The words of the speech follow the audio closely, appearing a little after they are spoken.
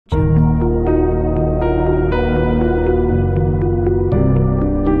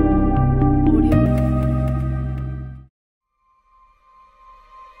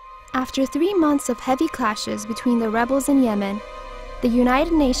After 3 months of heavy clashes between the rebels in Yemen, the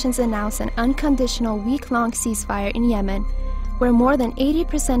United Nations announced an unconditional week-long ceasefire in Yemen, where more than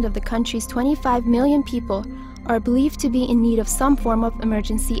 80% of the country's 25 million people are believed to be in need of some form of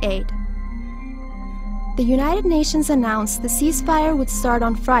emergency aid. The United Nations announced the ceasefire would start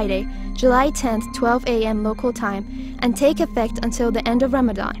on Friday, July 10th, 12 a.m. local time, and take effect until the end of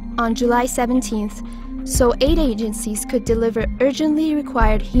Ramadan, on July 17th, so aid agencies could deliver urgently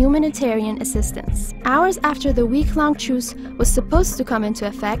required humanitarian assistance. Hours after the week-long truce was supposed to come into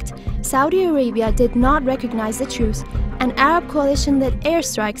effect, Saudi Arabia did not recognize the truce, and Arab coalition-led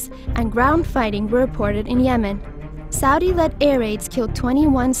airstrikes and ground fighting were reported in Yemen. Saudi-led air raids killed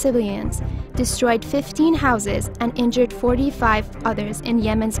 21 civilians, destroyed 15 houses, and injured 45 others in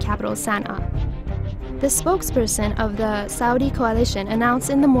Yemen's capital Sana'a. The spokesperson of the Saudi coalition announced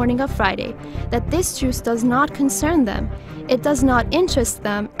in the morning of Friday that this truce does not concern them, it does not interest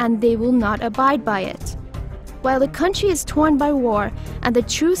them, and they will not abide by it. While the country is torn by war and the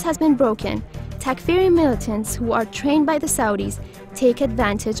truce has been broken, Takfiri militants who are trained by the Saudis take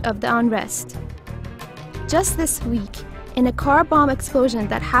advantage of the unrest. Just this week, in a car bomb explosion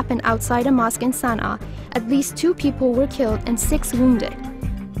that happened outside a mosque in Sana'a, at least 2 people were killed and 6 wounded.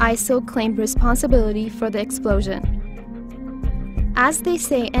 ISIL claimed responsibility for the explosion. As they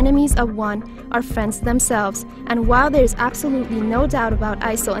say, enemies of one are friends themselves, and while there is absolutely no doubt about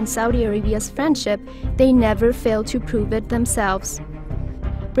ISIL and Saudi Arabia's friendship, they never fail to prove it themselves.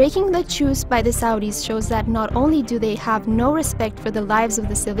 Breaking the truce by the Saudis shows that not only do they have no respect for the lives of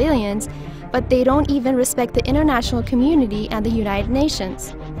the civilians, but they don't even respect the international community and the United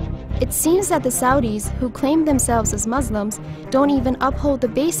Nations. It seems that the Saudis, who claim themselves as Muslims, don't even uphold the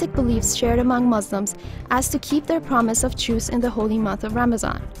basic beliefs shared among Muslims as to keep their promise of truce in the holy month of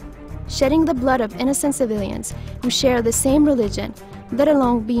Ramadan. Shedding the blood of innocent civilians who share the same religion, let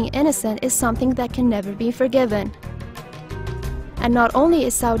alone being innocent, is something that can never be forgiven. And not only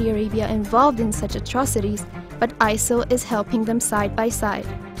is Saudi Arabia involved in such atrocities, but ISIL is helping them side by side.